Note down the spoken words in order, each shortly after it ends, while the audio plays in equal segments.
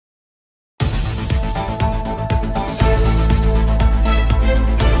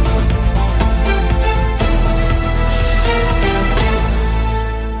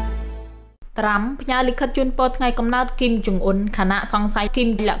ត្រាំផ្ញើលិខិតជូនពរថ្ងៃកំណើតគីមចុងអ៊ុនខណៈសង្ស័យគីម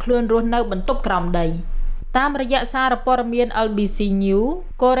លាក់ខ្លួនរស់នៅបន្ទប់ក្រោមដីតាមរយៈសារព័ត៌មាន LBC News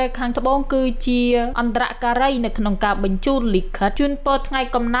កូរ៉េខាងត្បូងគឺជាអន្តរការីនៅក្នុងការបញ្ជូនលិខិតជូនពរថ្ងៃ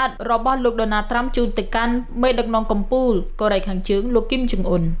កំណើតរបស់លោកដូណាល់ត្រាំជូនទៅកាន់មេដឹកនាំកម្ពុជាកូរ៉េខាងជើងលោកគីមចុង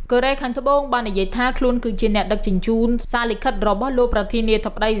អ៊ុនកូរ៉េខាងត្បូងបាននិយាយថាខ្លួនគឺជាអ្នកដឹកជញ្ជូនសារលិខិតរបស់លោកប្រធានាធិ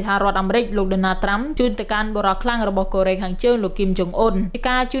បតីសហរដ្ឋអាមេរិកលោកដូណាល់ត្រាំជូនទៅកាន់បរិយាខ្លាំងរបស់កូរ៉េខាងជើងលោកគីមចុងអ៊ុនជា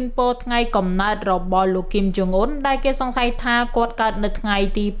ការជូនពរថ្ងៃកំណើតរបស់លោកគីមចុងអ៊ុនដែលគេសង្ស័យថាគាត់កើតនៅថ្ងៃ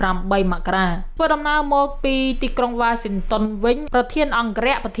ទី8មករាធ្វើដំណើរមកពីទីក្រុងWashington វិញប្រធានអង្គ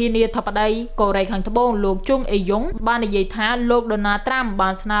រៈប្រធានាធិបតីកូរ៉េខាងត្បូងលោកជុងអេយុងបាននិយាយថាលោកដូណាល់ត្រាំបា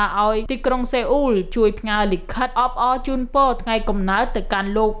នស្នើឲ្យទីក្រុងសេអ៊ូលជួយផ្ញើលិខិតអបអរជូនពរថ្ងៃកំណើតទៅកាន់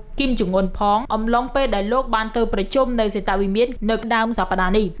លោកគីមចុងអ៊ុនផងអំឡុងពេលដែលលោកបានទៅប្រជុំនៅសេតវិមាននៅដើមសប្តា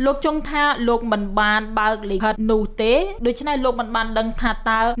ហ៍នេះលោកជុងថាលោកមិនបានបើកលិខិតនោះទេដូច្នេះលោកមិនបានដឹងថា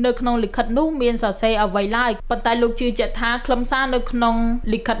តើនៅក្នុងលិខិតនោះមានសរសេរអ្វីឡើយប៉ុន្តែលោកជឿជាក់ថាខ្លឹមសារនៅក្នុង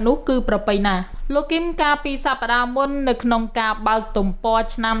លិខិតនោះគឺប្រពៃណាលោកគីមកាលពីសប្តាហ៍មុននៅក្នុងការបើកទំព័រ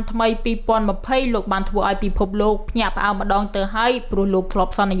ឆ្នាំថ្មី2020លោកបានធ្វើឲ្យពិភពលោកភ្ញាក់ផ្អើលម្ដងទៅហើយព្រោះលោកធ្លា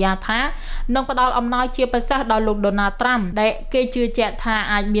ប់សន្យាថានឹងផ្ដល់អំណោយជាពិសេសដល់លោកដូណាល់ត្រាំដែលគេជឿជាក់ថា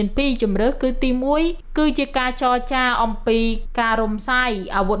អាចមានពីរជម្រើសគឺទី1គឺជាការចរចាអំពីការរំសាយ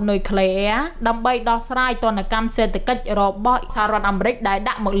អាវុធនុយក្លេអ៊ែរដើម្បីដោះស្រាយទណ្ឌកម្មសេដ្ឋកិច្ចរបស់សហរដ្ឋអាមេរិកដែល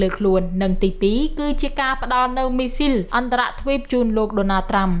ដាក់មកលើខ្លួននិងទី2គឺជាការផ្ដល់នៅមីស៊ីលអន្តរទ្វីបជូនលោកដូណាល់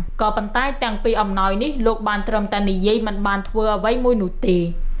ត្រាំក៏ប៉ុន្តែទាំងពីរអំណោយនេះលោកបានត្រឹមតែនិយាយមិនបានធ្វើអ្វីមួយនោះទេ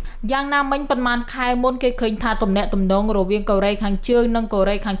យ៉ាងណាមិញប៉ុន្មានខែមុនគេឃើញថាទំនាក់ទំនងរវាងកូរ៉េខាងជើងនិងកូ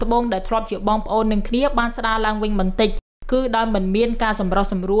រ៉េខាងត្បូងដែលធ្លាប់ជាបងប្អូននឹងគ្នាបានស្ដារឡើងវិញបន្តិចគឺដោយមិនមានការសម្រុះ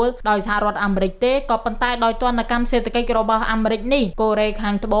សម្រួលដោយសហរដ្ឋអាមេរិកទេក៏ប៉ុន្តែដោយទណ្ឌកម្មសេដ្ឋកិច្ចរបស់អាមេរិកនេះកូរ៉េខា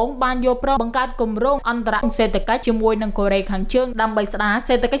ងត្បូងបានយល់ព្រមបង្កើតគម្រោងអន្តរសេដ្ឋកិច្ចជាមួយនឹងកូរ៉េខាងជើងដើម្បីស្ដារ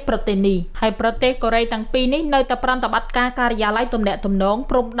សេដ្ឋកិច្ចប្រទេសនេះហើយប្រទេសកូរ៉េទាំងពីរនេះនៅតែប្រតិបត្តិការការិយាល័យទំនាក់ទំនង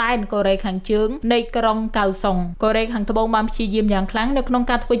ព្រំដែនកូរ៉េខាងជើងនៃក្រុងកៅសុងកូរ៉េខាងត្បូងបានព្យាយាមយ៉ាងខ្លាំងនៅក្នុង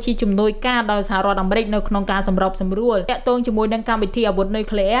ការធ្វើជាជំនួយការដោយសហរដ្ឋអាមេរិកនៅក្នុងការសម្របសម្រួលតាក់ទងជាមួយនឹងកម្មវិធីអាវុធនុយ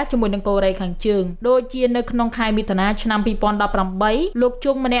ក្លេអ៊ែរជាមួយនឹងកូរ៉េខាងជើងដូចជានៅក្នុងខែមិថុនាឆ្នាំ2018លោក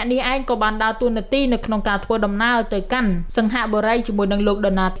ជុងម្នាក់នេះឯងក៏បានដើរតួនាទីនៅក្នុងការធ្វើដំណើរទៅកាន់សង្ហបុរីជាមួយនឹងលោក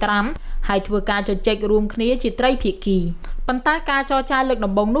ដូណាល់ត្រាំហើយធ្វើការជជែករួមគ្នាជាត្រីភាគីប៉ុន្តែការចរចាលើក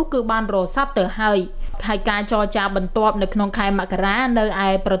ដំបូងនោះគឺបានរសាត់ទៅហើយការចរចាបន្ទាប់នៅក្នុងខែមករានៅឯ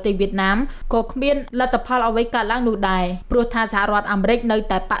ប្រទេសវៀតណាមក៏គ្មានលទ្ធផលអ្វីកើតឡើងនោះដែរព្រោះថាសហរដ្ឋអាមេរិកនៅ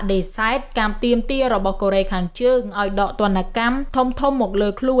តែបដិសេធការទាមទាររបស់កូរ៉េខាងជើងឲ្យដកទណ្ឌកម្មធំមកលើ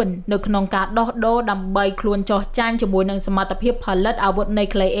ខ្លួននៅក្នុងការដោះដូរដើម្បីខ្លួនចោះចាញ់ជាមួយនឹងសមត្ថភាពផលិតអាវុធនុយ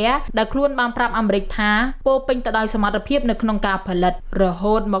ក្លេអ៊ែរដែលខ្លួនបានប្រាប់អាមេរិកថាពោពេញទៅដោយសមត្ថភាពនៅក្នុងការផលិតរ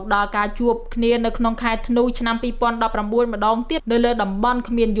ហូតមកដល់ការជួបគ្នានៅក្នុងខែធ្នូឆ្នាំ2019ម្ដងទៀតនៅលើតំបន់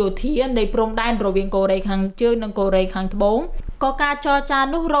គ្មានយោធានៃព្រំដែនរវាងកូរ៉េខាងជើងនិងកូរ៉េខាងត្បូងក៏ការចរចា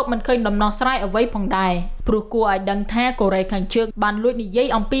នោះរកមិនឃើញដំណោះស្រាយអ្វីផងដែរព្រោះគួរឲ្យដឹងថាកូរ៉េខាងជើងបានលួចនិយាយ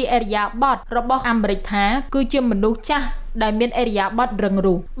អំពីអរិយាប័ត្ររបស់អាមេរិកថាគឺជាមនុស្សចាស់ដែលមានអរិយាប័ត្ររឹង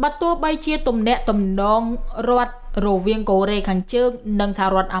រូសបើទោះបីជាទំនាក់ទំនងរដ្ឋរវាងកូរ៉េខាងជើងនិងសហ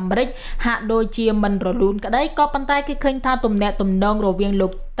រដ្ឋអាមេរិកហាក់ដូចជាមិនរលូនក្តីក៏ប៉ុន្តែគេឃើញថាទំនាក់ទំនងរវាងលោ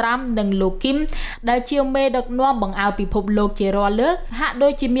កត្រាំនិងលោកគីមដែលជាមេដឹកនាំបង្អើពិភពលោកជារាល់លើកហាក់ដូ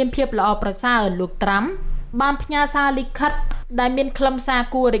ចជាមានភាពល្អប្រសើរលោកត្រាំបានផ្ញើសារលិខិតដែលមានខ្លឹមសារ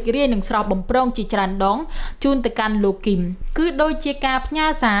គួររីករាយនិងស្រស់បំព្រងជាច្រើនដងជូនទៅកាន់លោកគីមគឺដូចជាការផ្ញើ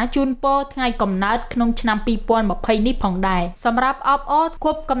សារជូនពរថ្ងៃកំណើតក្នុងឆ្នាំ2020នេះផងដែរសម្រាប់អបអរ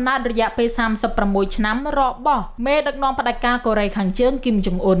ខួបកំណើតរយៈពេល36ឆ្នាំរបស់មេដឹកនាំផ្ដាច់ការកូរ៉េខាងជើងគីម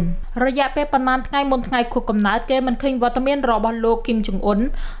ចុងអ៊ុនរយៈពេលប្រមាណថ្ងៃមុនថ្ងៃខួបកំណើតគេមិនឃើញវត្តមានរបស់លោកគីមចុងអ៊ុន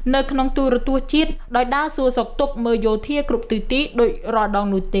នៅក្នុងទូរទស្សន៍ជាតិដោយដើរសួរសុខទុក្ខមើលយោធាគ្រប់ទិសទីដោយរាល់ដង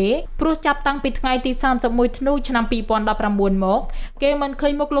នោះទេព្រោះចាប់តាំងពីថ្ងៃទី31ធ្នូឆ្នាំ2019មកគេមិនឃើ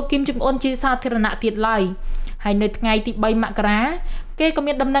ញមុខលោកគីមចុងអ៊ុនជាសាធារណៈទៀតឡើយហើយនៅថ្ងៃទី3មករាគេក៏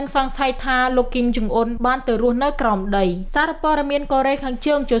មានដំណឹងសង្ស័យថាលោកគីមចុងអ៊ុនបានទៅរស់នៅក្រោមដីសារព័ត៌មានកូរ៉េខាង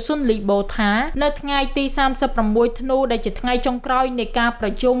ជើងជសុនលីបូថានៅថ្ងៃទី36ធ្នូដែលជាថ្ងៃចុងក្រោយនៃការប្រ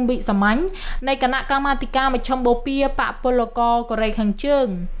ជុំវិសាមញ្ញនៃគណៈកម្មាធិការមជ្ឈមបូព៌ាបកពលករកូរ៉េខាងជើង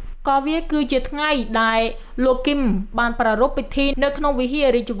ក៏វាគឺជាថ្ងៃដែលលោកគីមបានប្រារព្ធពិធីនៅក្នុងវិហារ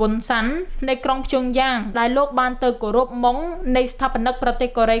រាជវង្សាន់នៃក្រុងព្យុងយ៉ាងដែលលោកបានទៅគោរពម៉ុងនៃស្ថាបនិកប្រទេស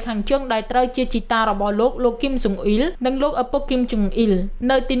កូរ៉េខាងជើងដែលត្រូវជាជីតារបស់លោកគីមសុងអ៊ីលនិងលោកឪពុកគីមចុងអ៊ីល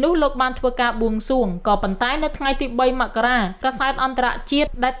នៅទីនោះលោកបានធ្វើការបួងសួងក៏ប៉ុន្តែនៅថ្ងៃទី3មករាកាសែតអន្តរជាតិ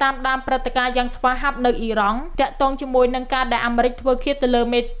ដែលតាមដានព្រឹត្តិការណ៍យ៉ាងស្វាហាប់នៅអ៊ីរ៉ង់តាក់ទងជាមួយនឹងការដែលអាមេរិកធ្វើឃាតទៅលើ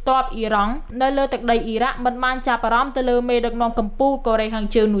មេទ័ពអ៊ីរ៉ង់នៅលើទឹកដីអ៊ីរ៉ាក់មិនបានចាប់អារម្មណ៍ទៅលើមេដឹកនាំកម្ពុជាកូរ៉េខាង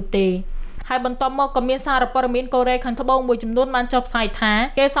ជើងនោះទេហ ហើយបន្ទាប់មកក៏មានសារព័ត៌មានកូរ៉េខាងត្បូងមួយចំនួនបានចុះផ្សាយថា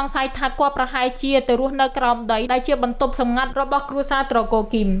គេសង្ស័យថាគាត់ប្រហែលជាទៅរស់នៅក្រោមដីដែលជាបន្ទប់សម្ងាត់របស់គ្រួសារត្រកូល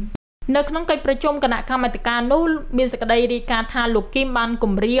គីមនៅក្នុងកិច្ចប្រជុំគណៈកម្មាធិការនោះមានសេចក្តីរាយការណ៍ថាលោកគីមបានគ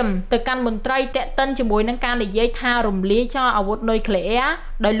ម្រាមទៅកាន់មន្ត្រីតាក់ទិនជាមួយនឹងការនិយាយថារំលាយចោលអាវុធនុយក្លេអ៊ែរ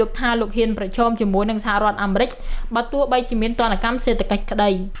ដោយលោកថាលោកហ៊ានប្រឈមជាមួយនឹងសហរដ្ឋអាមេរិកបើទោះបីជាមានទណ្ឌកម្មសេដ្ឋកិច្ចក្តី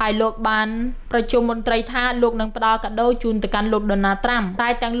ហើយលោកបានប្រជុំមន្ត្រីថាលោកនឹងផ្ដល់កាដូជូនទៅកាន់លោកដូណាល់ត្រាំតែ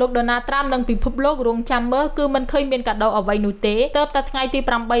ទាំងលោកដូណាល់ត្រាំនិងពិភពលោករងចាំមើលគឺមិនឃើញមានកាដូអ្វីនោះទេទើបតែថ្ងៃទី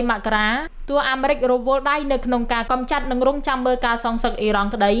8មករាទោះអាមេរិករវល់ដៃនៅក្នុងការកំចាត់និងរងចាំមើលការសងសឹកអ៊ីរ៉ង់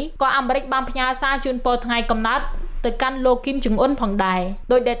ក្តីក៏អាមេរិកបានផ្ញើសារជូនពរថ្ងៃកំណើតទៅកាន់លោកគីមចុងអ៊ុនផងដែរ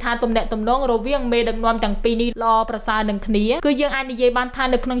ដោយដែលថាទំនាក់ទំនងរវាងមេដឹកនាំទាំងពីរនេះល្អប្រសើរនឹងគ្នាគឺយើងអាចនិយាយបានថា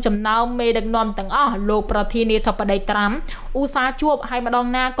នៅក្នុងចំណោមមេដឹកនាំទាំងអស់លោកប្រធានាធិបតីត្រាំឧស្សាហ៍ជួបហើយម្ដង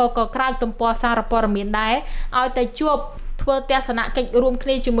ណាក៏ក្រៅទំព័រសារព័ត៌មានដែរឲ្យតែជួបធ្វើទស្សនកិច្ចរួមគ្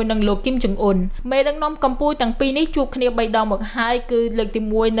នាជាមួយនឹងលោកគីមចុងអ៊ុនមេដឹកនាំកម្ពុជាទាំងពីរនេះជួបគ្នា3ដងមកហើយគឺលើកទី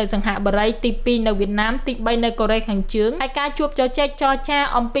1នៅសង្ហបុរីទី2នៅវៀតណាមទី3នៅកូរ៉េខាងជើងហើយការជួបជជែកចរចា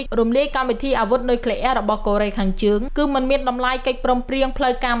អំពីរំលាយកម្មវិធីអាវុធនុយក្លេអ៊ែររបស់កូរ៉េខាងជើងគឺមិនមានតម្លៃកិច្ចព្រមព្រៀងផ្លូ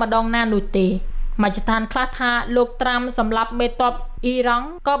វការម្ដងណានោះទេមជ្ឈដ្ឋានខ្លះថាលោកត្រាំសម្រាប់មេតបអ៊ីរ៉ង់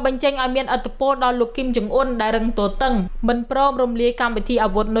ក៏បញ្ចេញឲ្យមានឥទ្ធិពលដល់លោកគីមចុងអ៊ុនដែលរឹងទទឹងមិនព្រមរំលាយកម្មវិធីអា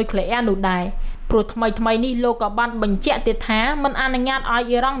វុធនុយក្លេអ៊ែរនោះដែរព្រោះថ្មីនេះលោកក៏បានបញ្ជាក់ទៀតថាមិនអនុញ្ញាតឲ្យ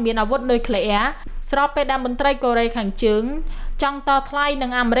អ៊ីរ៉ង់មានអាវុធនុយក្លេអ៊ែរស្របពេលដែលមន្ត្រីកូរ៉េខាងជើងចង់តថ្លៃនឹ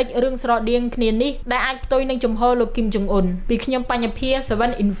ងអាមេរិករឿងស្រដៀងគ្នានេះដែលអាចផ្ទុយនឹងជំហរលោកគីមចុងអ៊ុនពីខ្ញុំបញ្ញភា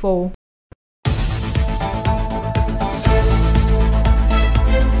7 Info